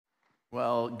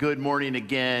Well, good morning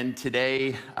again.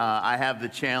 Today, I have the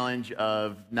challenge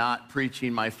of not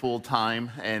preaching my full time,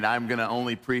 and I'm going to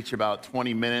only preach about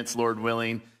 20 minutes, Lord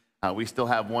willing. We still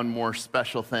have one more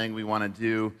special thing we want to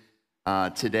do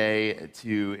today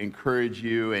to encourage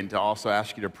you and to also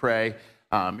ask you to pray.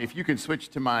 If you can switch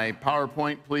to my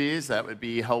PowerPoint, please, that would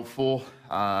be helpful.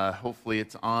 Hopefully,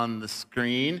 it's on the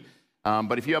screen.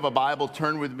 But if you have a Bible,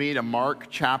 turn with me to Mark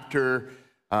chapter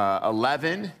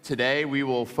 11. Today we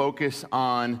will focus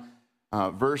on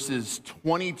verses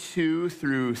 22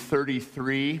 through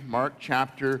 33. Mark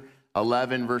chapter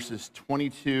 11, verses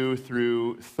 22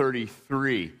 through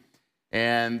 33.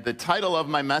 And the title of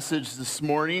my message this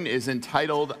morning is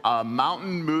entitled A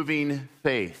Mountain Moving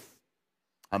Faith.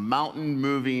 A Mountain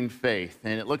Moving Faith.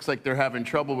 And it looks like they're having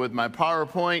trouble with my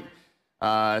PowerPoint.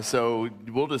 So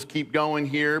we'll just keep going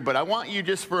here. But I want you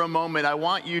just for a moment, I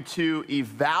want you to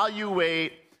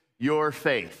evaluate your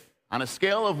faith. On a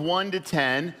scale of 1 to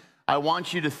 10, I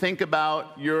want you to think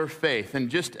about your faith and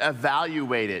just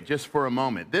evaluate it just for a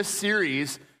moment. This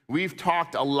series, we've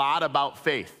talked a lot about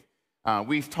faith.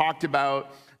 We've talked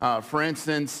about, for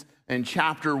instance, in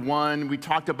chapter 1, we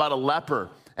talked about a leper.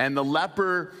 And the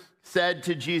leper said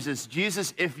to Jesus,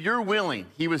 Jesus, if you're willing,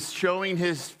 he was showing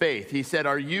his faith. He said,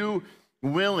 are you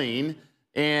willing?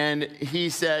 And he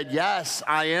said, yes,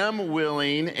 I am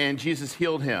willing. And Jesus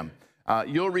healed him.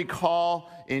 You'll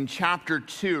recall in chapter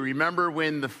 2, remember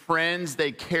when the friends,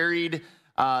 they carried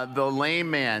the lame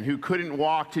man who couldn't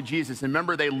walk to Jesus. And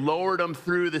remember, they lowered him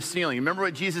through the ceiling. Remember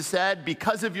what Jesus said?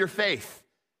 Because of your faith,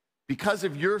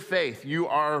 you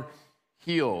are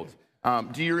healed.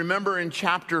 Do you remember in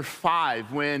chapter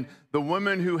 5 when the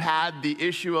woman who had the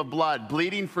issue of blood,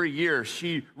 bleeding for years,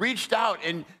 she reached out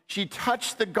and she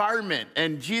touched the garment,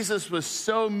 and Jesus was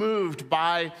so moved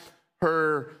by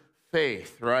her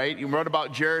faith, right? You wrote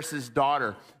about Jairus'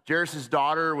 daughter. Jairus'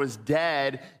 daughter was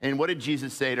dead, and what did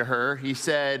Jesus say to her? He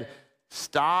said,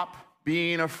 stop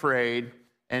being afraid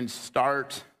and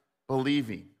start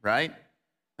believing, right?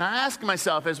 Now I ask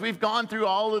myself, as we've gone through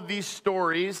all of these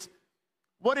stories,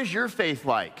 what is your faith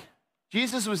like?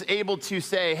 Jesus was able to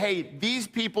say, hey, these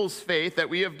people's faith that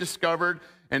we have discovered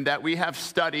and that we have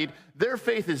studied, their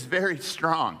faith is very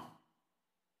strong.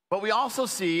 But we also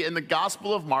see in the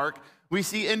Gospel of Mark, we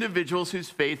see individuals whose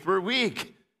faith were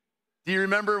weak. Do you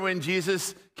remember when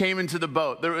Jesus came into the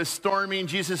boat? There was storming.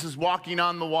 Jesus is walking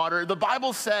on the water. The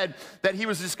Bible said that he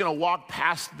was just going to walk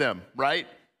past them, right?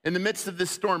 In the midst of this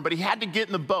storm. But he had to get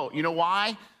in the boat. You know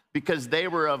why? Because they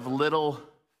were of little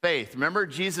faith. Remember,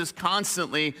 Jesus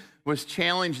constantly was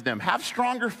challenging them. Have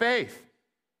stronger faith.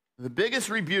 The biggest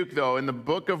rebuke, though, in the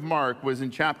book of Mark was in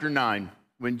chapter 9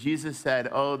 when Jesus said,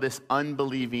 oh, this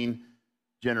unbelieving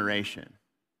generation.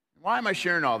 Why am I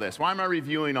sharing all this? Why am I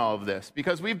reviewing all of this?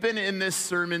 Because we've been in this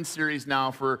sermon series now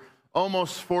for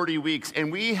almost 40 weeks,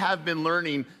 and we have been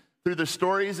learning through the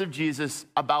stories of Jesus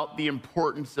about the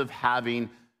importance of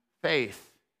having faith.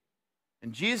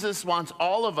 And Jesus wants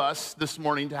all of us this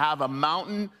morning to have a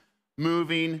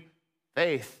mountain-moving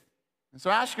faith. And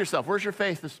so ask yourself, where's your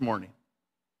faith this morning?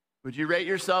 Would you rate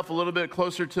yourself a little bit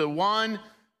closer to 1?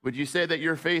 Would you say that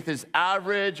your faith is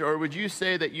average, or would you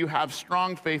say that you have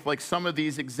strong faith like some of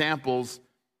these examples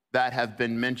that have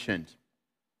been mentioned?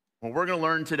 Well, we're going to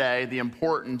learn today the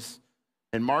importance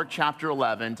in Mark chapter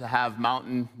 11 to have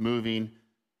mountain-moving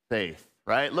faith,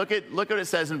 right? Look what it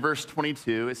says in verse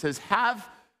 22. It says, have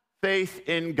faith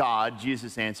in God,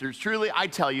 Jesus answers. Truly, I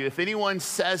tell you, if anyone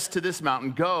says to this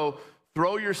mountain, go,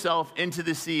 throw yourself into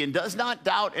the sea, and does not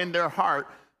doubt in their heart,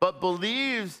 but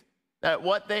believes that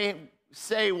what they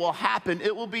say will happen,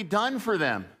 it will be done for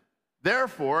them.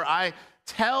 Therefore, I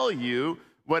tell you,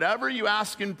 whatever you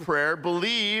ask in prayer,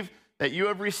 believe that you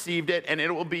have received it and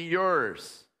it will be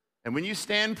yours. And when you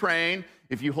stand praying,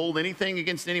 if you hold anything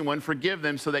against anyone, forgive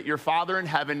them so that your Father in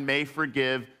heaven may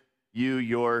forgive you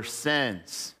your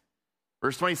sins.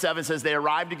 Verse 27 says, they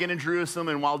arrived again in Jerusalem,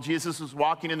 and while Jesus was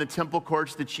walking in the temple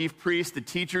courts, the chief priests, the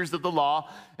teachers of the law,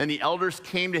 and the elders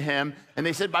came to him, and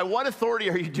they said, by what authority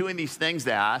are you doing these things?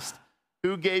 They asked.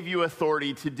 Who gave you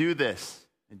authority to do this?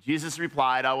 And Jesus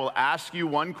replied, I will ask you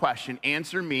one question.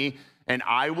 Answer me, and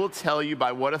I will tell you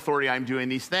by what authority I'm doing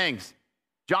these things.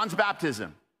 John's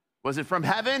baptism, was it from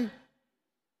heaven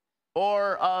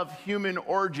or of human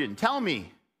origin? Tell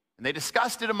me. And they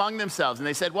discussed it among themselves, and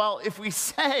they said, well, if we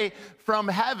say from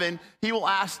heaven, he will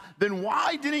ask, then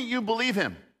why didn't you believe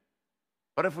him?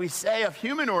 But if we say of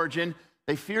human origin,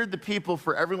 they feared the people,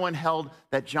 for everyone held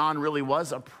that John really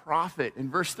was a prophet. In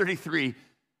verse 33,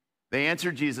 they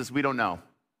answered Jesus, we don't know.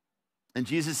 And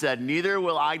Jesus said, neither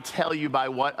will I tell you by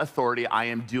what authority I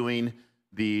am doing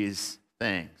these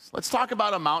things. Let's talk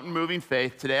about a mountain-moving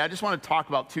faith today. I just want to talk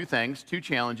about two things, two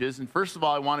challenges. And first of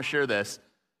all, I want to share this.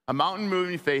 A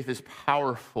mountain-moving faith is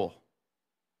powerful.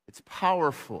 It's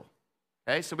powerful.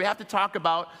 Okay, so we have to talk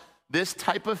about this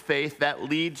type of faith that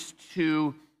leads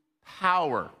to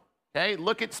power. Okay,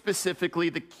 look at specifically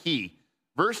the key.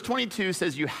 Verse 22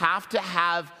 says you have to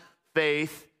have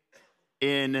faith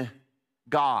in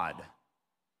God.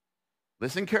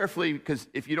 Listen carefully, because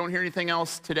if you don't hear anything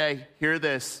else today, hear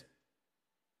this.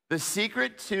 The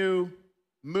secret to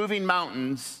moving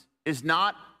mountains is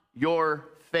not your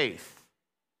faith.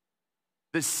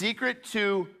 The secret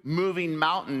to moving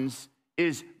mountains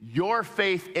is your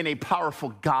faith in a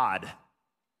powerful God.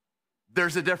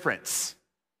 There's a difference.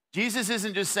 Jesus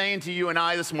isn't just saying to you and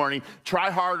I this morning,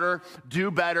 try harder, do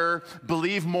better,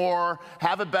 believe more,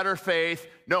 have a better faith.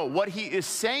 No, what he is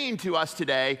saying to us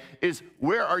today is,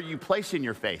 where are you placing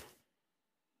your faith?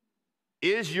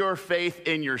 Is your faith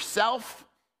in yourself,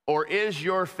 or is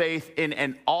your faith in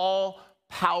an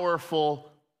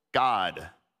all-powerful God?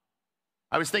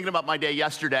 I was thinking about my day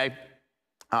yesterday.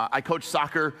 I coached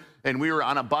soccer, and we were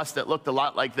on a bus that looked a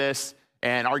lot like this,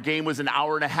 and our game was an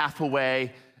hour and a half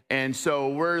away. And so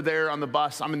we're there on the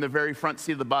bus. I'm in the very front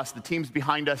seat of the bus. The team's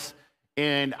behind us.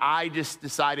 And I just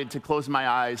decided to close my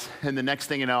eyes. And the next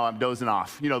thing you know, I'm dozing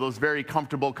off. You know, those very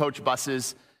comfortable coach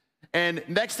buses. And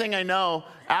next thing I know,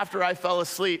 after I fell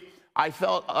asleep, I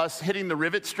felt us hitting the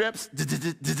rivet strips.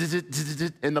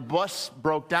 And the bus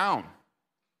broke down.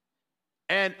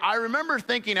 And I remember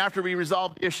thinking after we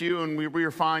resolved the issue and we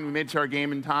were fine, we made it to our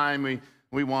game in time,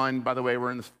 we won. By the way,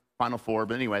 we're in the Final Four.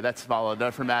 But anyway, that's all. It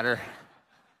doesn't matter.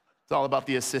 It's all about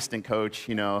the assistant coach,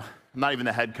 you know. I'm not even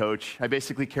the head coach. I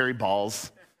basically carry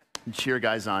balls and cheer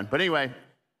guys on. But anyway,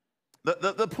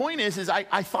 the point is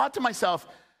I thought to myself,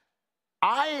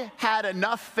 I had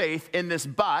enough faith in this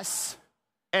bus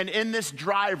and in this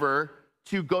driver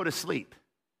to go to sleep,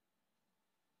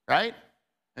 right?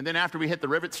 And then after we hit the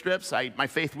rivet strips, my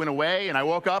faith went away, and I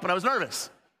woke up, and I was nervous,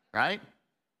 right?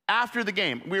 After the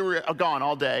game, we were gone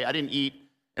all day. I didn't eat.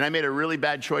 And I made a really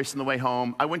bad choice on the way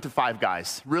home. I went to Five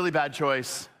Guys. Really bad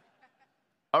choice.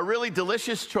 A really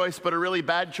delicious choice, but a really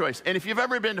bad choice. And if you've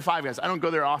ever been to Five Guys, I don't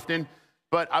go there often,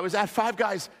 but I was at Five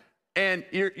Guys, and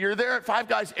you're there at Five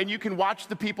Guys, and you can watch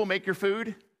the people make your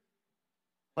food.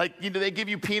 Like, you know, they give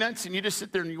you peanuts, and you just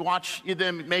sit there and you watch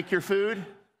them make your food.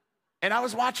 And I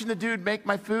was watching the dude make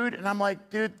my food, and I'm like,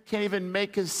 dude can't even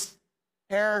make his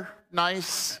hair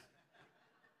nice.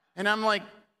 And I'm like,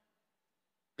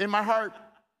 in my heart,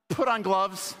 put on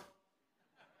gloves.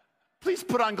 Please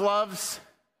put on gloves.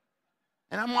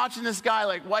 And I'm watching this guy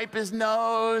like wipe his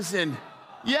nose and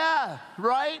yeah,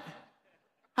 right?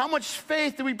 How much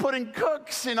faith do we put in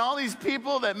cooks and all these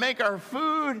people that make our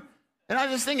food? And I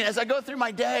was just thinking, as I go through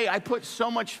my day, I put so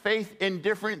much faith in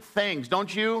different things,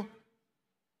 don't you?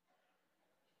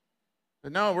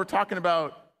 But no, we're talking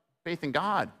about faith in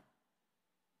God.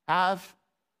 Have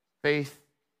faith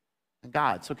in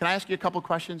God. So can I ask you a couple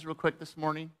questions real quick this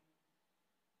morning?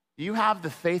 Do you have the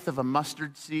faith of a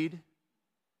mustard seed?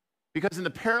 Because in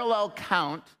the parallel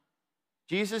count,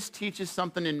 Jesus teaches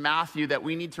something in Matthew that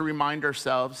we need to remind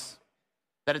ourselves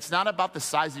that it's not about the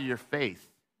size of your faith.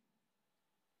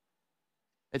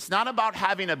 It's not about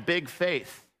having a big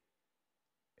faith.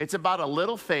 It's about a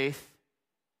little faith,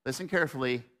 listen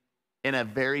carefully, in a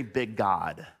very big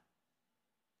God.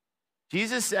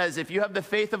 Jesus says if you have the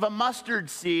faith of a mustard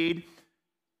seed,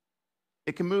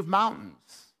 it can move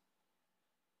mountains.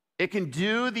 It can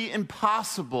do the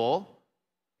impossible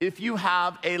if you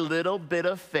have a little bit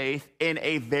of faith in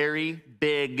a very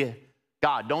big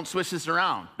God. Don't switch this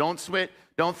around. Don't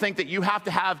think that you have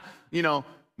to have,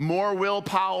 more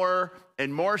willpower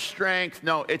and more strength.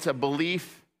 No, it's a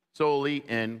belief solely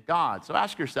in God. So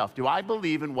ask yourself, do I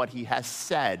believe in what he has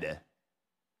said?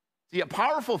 See, a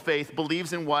powerful faith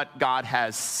believes in what God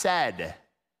has said.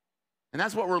 And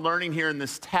that's what we're learning here in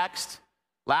this text.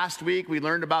 Last week, we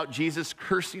learned about Jesus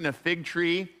cursing a fig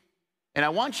tree. And I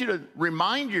want you to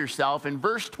remind yourself in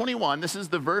verse 21, this is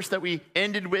the verse that we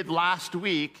ended with last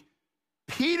week.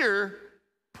 Peter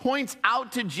points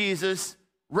out to Jesus,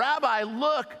 Rabbi,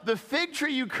 look, the fig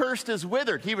tree you cursed is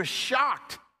withered. He was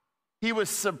shocked. He was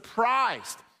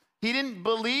surprised. He didn't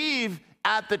believe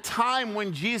at the time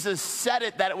when Jesus said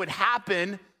it that it would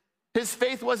happen. His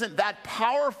faith wasn't that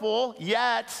powerful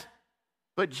yet,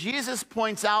 but Jesus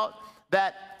points out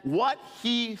that what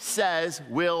he says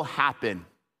will happen.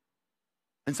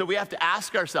 And so we have to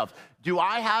ask ourselves, do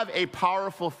I have a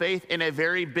powerful faith in a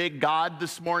very big God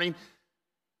this morning?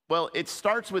 Well, it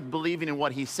starts with believing in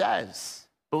what he says,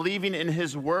 believing in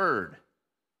his word.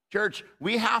 Church,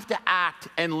 we have to act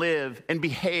and live and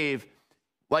behave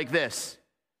like this: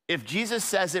 if Jesus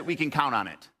says it, we can count on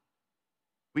it.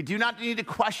 We do not need to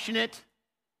question it.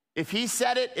 If he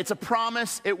said it, it's a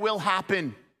promise, it will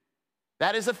happen.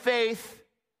 That is a faith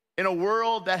in a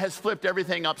world that has flipped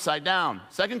everything upside down.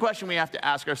 Second question we have to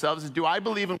ask ourselves is, do I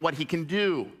believe in what he can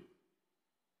do?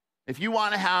 If you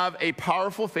want to have a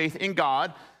powerful faith in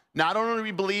God, not only are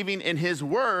we believing in his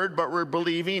word, but we're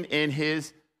believing in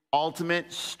his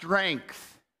ultimate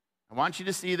strength. I want you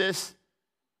to see this.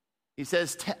 He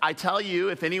says, I tell you,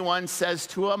 if anyone says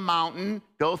to a mountain,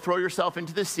 go throw yourself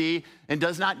into the sea, and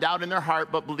does not doubt in their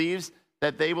heart, but believes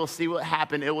that they will see what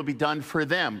happened, it will be done for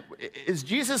them. Is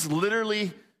Jesus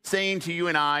literally saying to you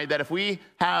and I that if we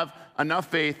have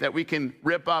enough faith that we can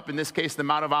rip up, in this case, the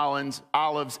Mount of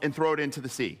Olives and throw it into the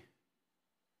sea?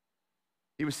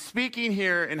 He was speaking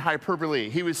here in hyperbole.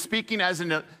 He was speaking as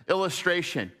an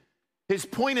illustration. His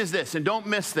point is this, and don't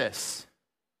miss this.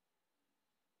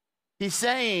 He's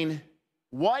saying,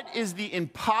 what is the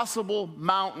impossible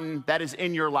mountain that is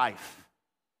in your life?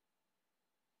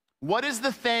 What is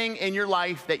the thing in your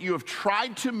life that you have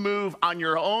tried to move on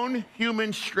your own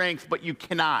human strength, but you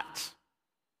cannot?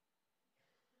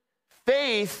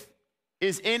 Faith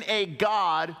is in a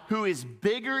God who is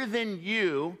bigger than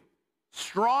you,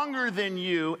 stronger than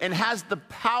you, and has the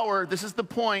power, this is the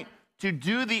point, to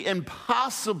do the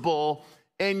impossible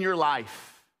in your life.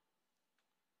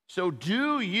 So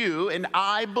do you and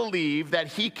I believe that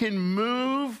he can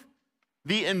move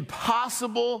the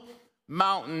impossible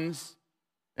mountains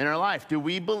in our life? Do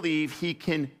we believe he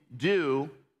can do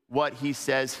what he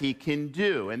says he can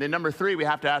do? And then number three, we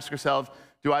have to ask ourselves,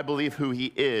 do I believe who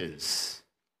he is?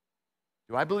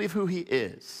 Do I believe who he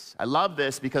is? I love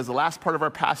this because the last part of our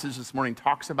passage this morning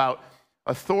talks about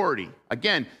authority.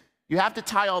 Again, you have to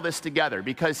tie all this together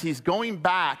because he's going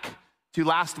back to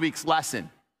last week's lesson.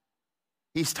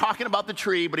 He's talking about the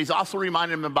tree, but he's also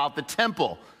reminding them about the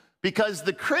temple because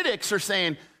the critics are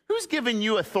saying, who's giving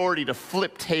you authority to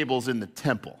flip tables in the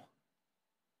temple?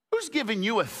 Who's giving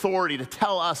you authority to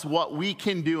tell us what we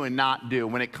can do and not do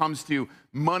when it comes to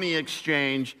money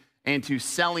exchange and to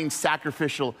selling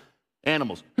sacrificial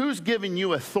animals? Who's giving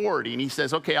you authority? And he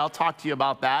says, okay, I'll talk to you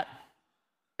about that.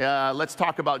 Let's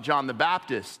talk about John the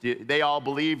Baptist. They all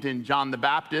believed in John the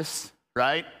Baptist,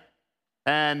 right?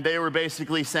 And they were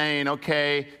basically saying,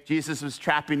 okay, Jesus was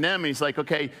trapping them. And he's like,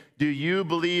 okay, do you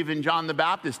believe in John the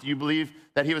Baptist? Do you believe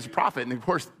that he was a prophet? And of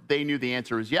course, they knew the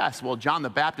answer was yes. Well, John the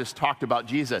Baptist talked about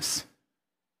Jesus.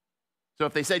 So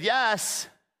if they said yes,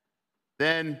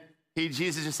 then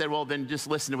Jesus just said, well, then just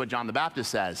listen to what John the Baptist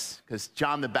says, because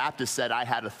John the Baptist said I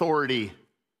had authority.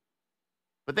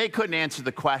 But they couldn't answer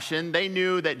the question. They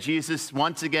knew that Jesus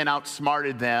once again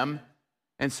outsmarted them,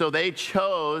 and so they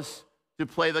chose to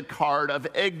play the card of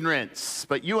ignorance.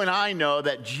 But you and I know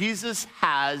that Jesus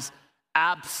has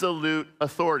absolute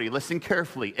authority. Listen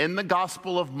carefully. In the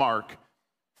Gospel of Mark,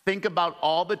 think about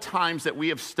all the times that we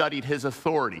have studied his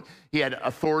authority. He had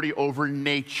authority over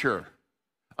nature,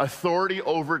 authority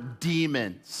over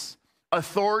demons,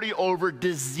 authority over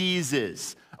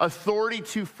diseases, authority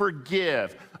to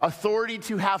forgive, authority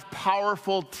to have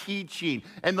powerful teaching,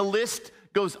 and the list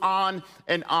goes on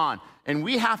and on. And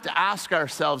we have to ask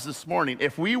ourselves this morning,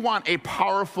 if we want a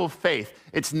powerful faith,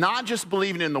 it's not just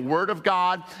believing in the Word of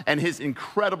God and his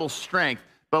incredible strength,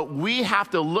 but we have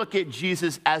to look at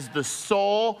Jesus as the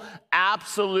sole,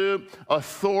 absolute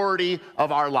authority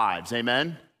of our lives.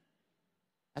 Amen?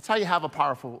 That's how you have a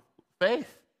powerful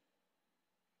faith.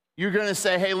 You're going to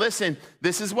say, hey, listen,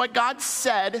 this is what God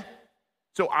said,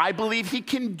 so I believe he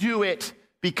can do it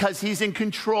because he's in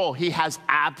control. He has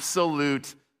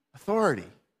absolute authority.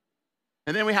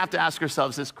 And then we have to ask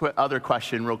ourselves this other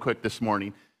question real quick this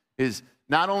morning, is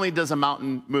not only does a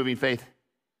mountain-moving faith,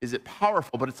 is it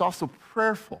powerful, but it's also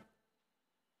prayerful.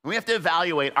 And we have to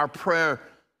evaluate our prayer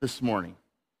this morning.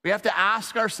 We have to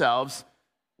ask ourselves,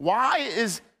 why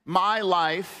is my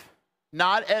life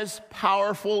not as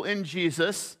powerful in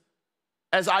Jesus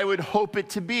as I would hope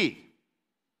it to be?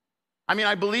 I mean,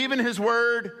 I believe in his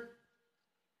word,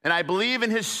 and I believe in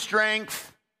his strength,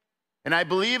 and I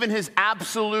believe in his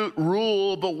absolute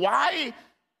rule, but why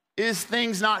is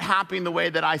things not happening the way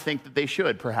that I think that they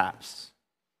should, perhaps?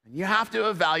 And you have to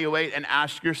evaluate and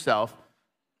ask yourself,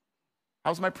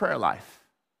 how's my prayer life?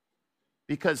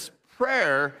 Because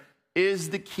prayer is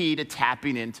the key to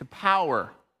tapping into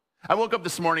power. I woke up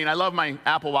this morning, I love my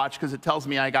Apple Watch because it tells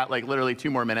me I got like literally 2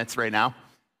 more minutes right now.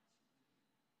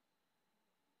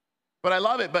 But I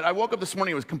love it, but I woke up this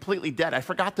morning, it was completely dead. I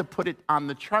forgot to put it on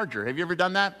the charger. Have you ever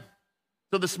done that?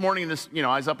 So this morning,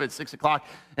 I was up at 6 o'clock,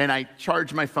 and I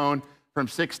charged my phone from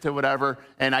 6 to whatever,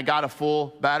 and I got a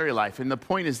full battery life. And the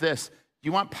point is this, Do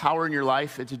you want power in your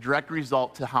life? It's a direct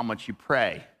result to how much you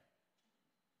pray.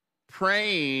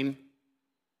 Praying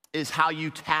is how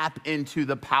you tap into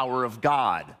the power of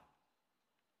God.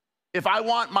 If I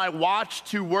want my watch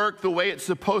to work the way it's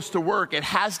supposed to work, it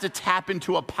has to tap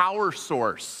into a power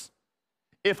source.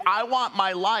 If I want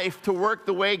my life to work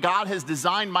the way God has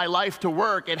designed my life to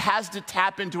work, it has to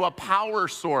tap into a power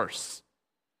source.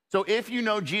 So if you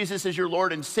know Jesus as your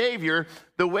Lord and Savior,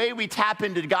 the way we tap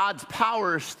into God's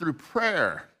power is through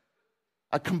prayer,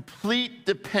 a complete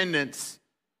dependence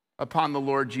upon the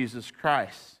Lord Jesus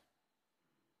Christ.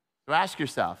 So ask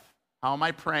yourself, how am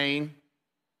I praying?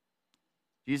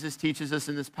 Jesus teaches us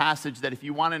in this passage that if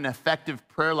you want an effective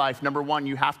prayer life, number one,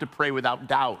 you have to pray without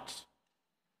doubt.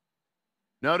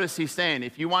 Notice he's saying,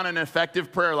 if you want an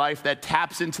effective prayer life that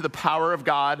taps into the power of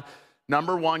God,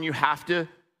 number one, you have to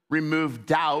remove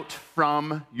doubt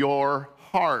from your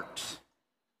heart.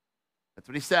 That's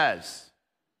what he says.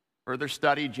 Further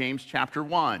study James chapter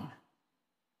 1.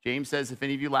 James says, if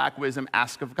any of you lack wisdom,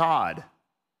 ask of God.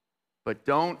 But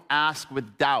don't ask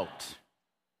with doubt.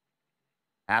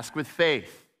 Ask with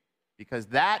faith, because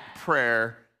that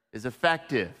prayer is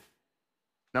effective.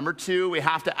 Number two, we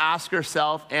have to ask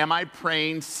ourselves, am I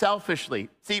praying selfishly?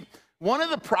 See, one of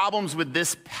the problems with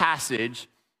this passage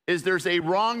is there's a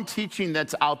wrong teaching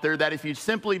that's out there that if you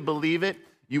simply believe it,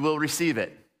 you will receive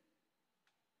it.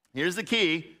 Here's the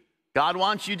key. God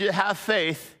wants you to have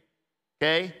faith,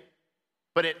 okay?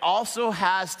 But it also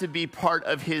has to be part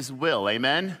of his will,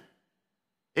 amen?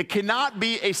 It cannot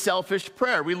be a selfish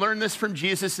prayer. We learned this from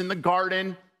Jesus in the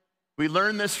garden. We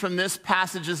learn this from this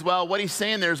passage as well. What he's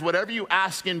saying there is whatever you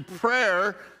ask in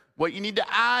prayer, what you need to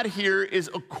add here is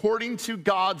according to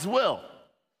God's will.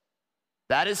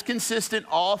 That is consistent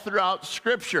all throughout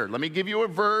Scripture. Let me give you a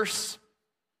verse.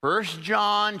 1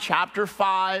 John chapter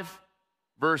 5,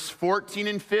 verse 14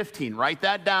 and 15. Write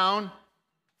that down.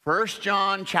 1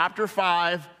 John chapter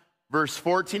 5, verse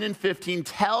 14 and 15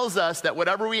 tells us that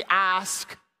whatever we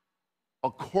ask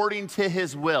according to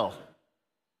his will,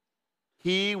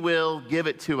 he will give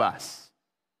it to us.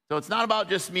 So it's not about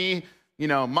just me,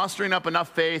 mustering up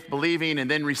enough faith, believing,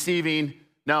 and then receiving.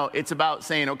 No, it's about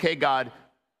saying, okay, God,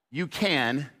 you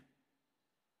can,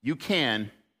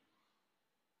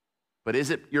 but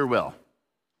is it your will?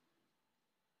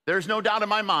 There's no doubt in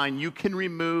my mind you can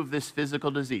remove this physical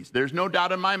disease. There's no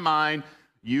doubt in my mind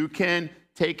you can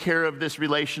take care of this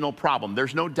relational problem.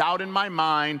 There's no doubt in my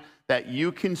mind that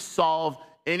you can solve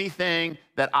anything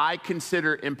that I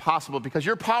consider impossible because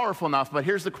you're powerful enough. But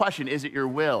here's the question, is it your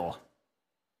will?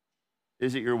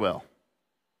 Is it your will?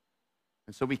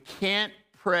 And so we can't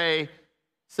pray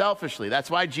selfishly. That's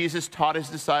why Jesus taught his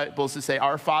disciples to say,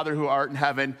 Our Father who art in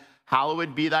heaven,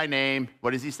 hallowed be thy name.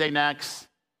 What does he say next?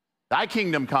 Thy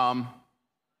kingdom come,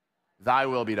 thy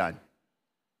will be done.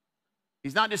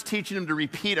 He's not just teaching them to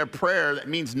repeat a prayer that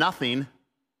means nothing.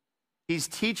 He's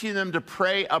teaching them to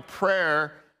pray a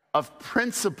prayer of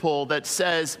principle that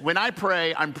says, when I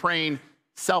pray, I'm praying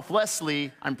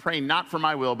selflessly. I'm praying not for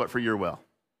my will, but for your will.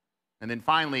 And then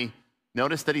finally,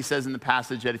 notice that he says in the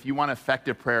passage that if you want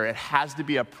effective prayer, it has to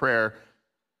be a prayer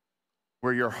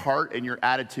where your heart and your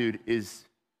attitude is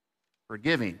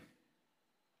forgiving.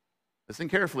 Listen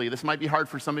carefully. This might be hard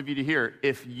for some of you to hear.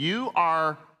 If you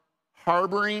are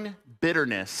harboring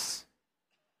bitterness,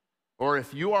 or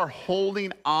if you are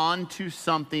holding on to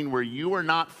something where you are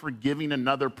not forgiving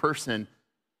another person,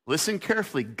 listen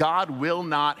carefully. God will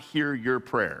not hear your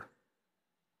prayer.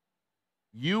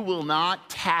 You will not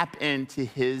tap into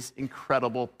his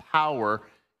incredible power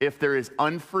if there is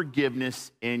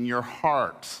unforgiveness in your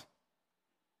heart.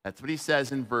 That's what he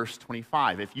says in verse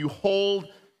 25. If you hold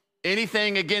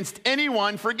anything against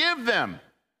anyone, forgive them.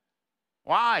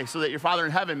 Why? So that your Father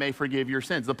in heaven may forgive your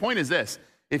sins. The point is this.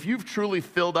 If you've truly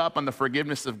filled up on the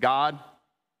forgiveness of God,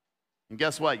 and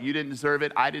guess what? You didn't deserve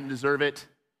it. I didn't deserve it.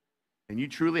 And you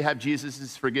truly have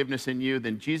Jesus' forgiveness in you,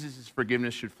 then Jesus'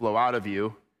 forgiveness should flow out of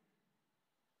you.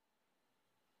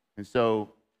 And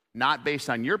so, not based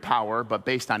on your power, but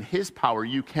based on his power,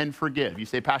 you can forgive. You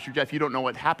say, Pastor Jeff, you don't know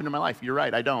what happened in my life. You're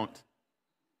right, I don't.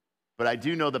 But I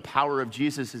do know the power of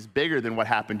Jesus is bigger than what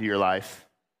happened to your life.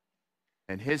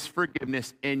 And his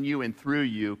forgiveness in you and through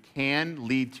you can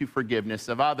lead to forgiveness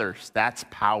of others. That's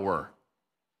power.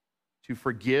 To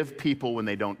forgive people when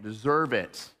they don't deserve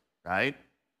it, right?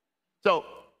 So,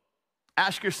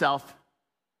 ask yourself,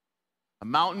 a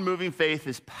mountain-moving faith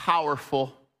is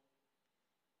powerful.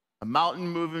 A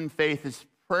mountain-moving faith is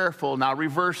prayerful. Now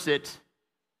reverse it.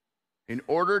 In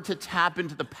order to tap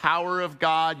into the power of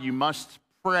God, you must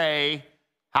pray.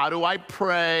 How do I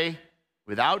pray?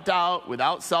 Without doubt,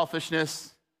 without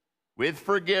selfishness, with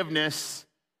forgiveness,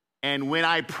 And when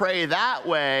I pray that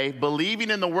way, believing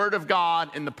in the Word of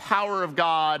God, in the power of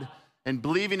God, and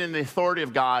believing in the authority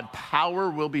of God,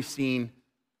 power will be seen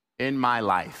in my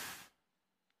life.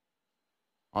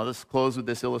 I'll just close with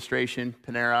this illustration,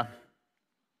 Panera.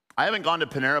 I haven't gone to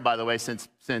Panera, by the way, since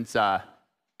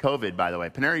COVID, by the way.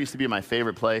 Panera used to be my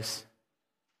favorite place.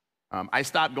 I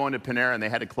stopped going to Panera, and they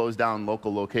had to close down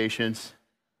local locations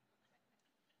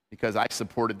because I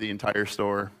supported the entire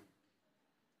store.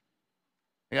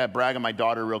 I got to brag on my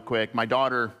daughter real quick. My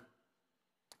daughter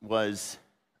was,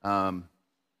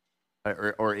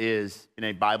 or is, in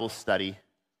a Bible study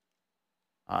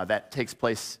that takes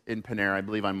place in Panera, I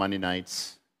believe, on Monday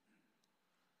nights.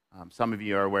 Some of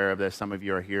you are aware of this. Some of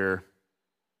you are here.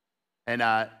 And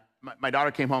my daughter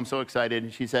came home so excited,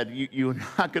 and she said, you're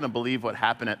not going to believe what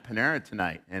happened at Panera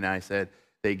tonight. And I said,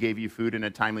 they gave you food in a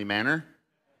timely manner?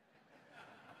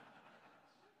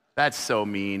 That's so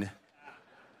mean.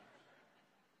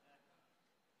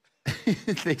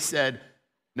 They said,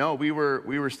 no, we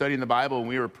were studying the Bible, and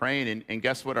we were praying, and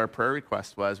guess what our prayer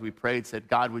request was? We prayed, said,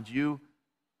 God, would you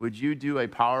do a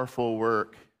powerful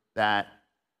work that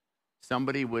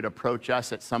somebody would approach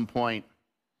us at some point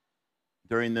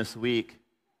during this week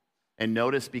and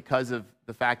notice, because of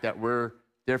the fact that we're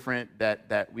different,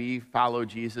 that we follow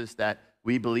Jesus, that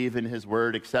we believe in his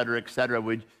word, et cetera,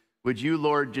 would you,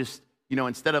 Lord, just,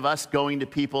 instead of us going to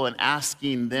people and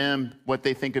asking them what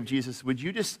they think of Jesus, would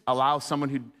you just allow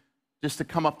someone just to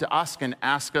come up to us and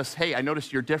ask us, hey, I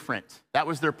noticed you're different. That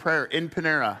was their prayer in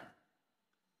Panera.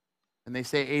 And they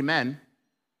say amen.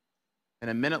 And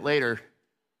a minute later,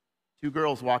 2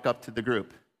 girls walk up to the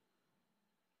group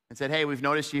and said, hey, we've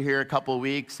noticed you here a couple of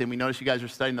weeks, and we noticed you guys are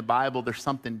studying the Bible. There's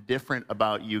something different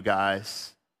about you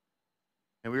guys.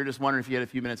 And we were just wondering if you had a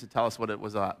few minutes to tell us what it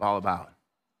was all about.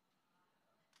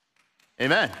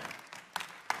 Amen.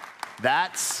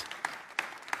 That's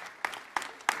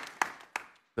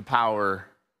the power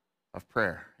of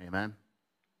prayer. Amen.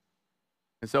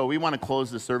 And so we want to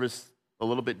close the service a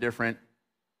little bit different.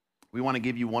 We want to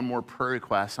give you one more prayer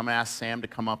request. I'm going to ask Sam to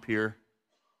come up here.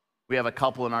 We have a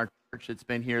couple in our church that's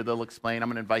been here. They'll explain. I'm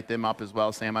going to invite them up as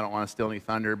well. Sam, I don't want to steal any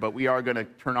thunder, but we are going to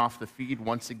turn off the feed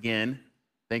once again.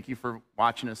 Thank you for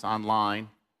watching us online.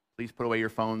 Please put away your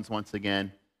phones once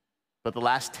again. But the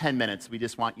last 10 minutes, we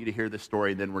just want you to hear the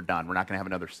story, then we're done. We're not going to have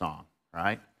another song, all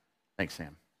right? Thanks,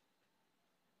 Sam.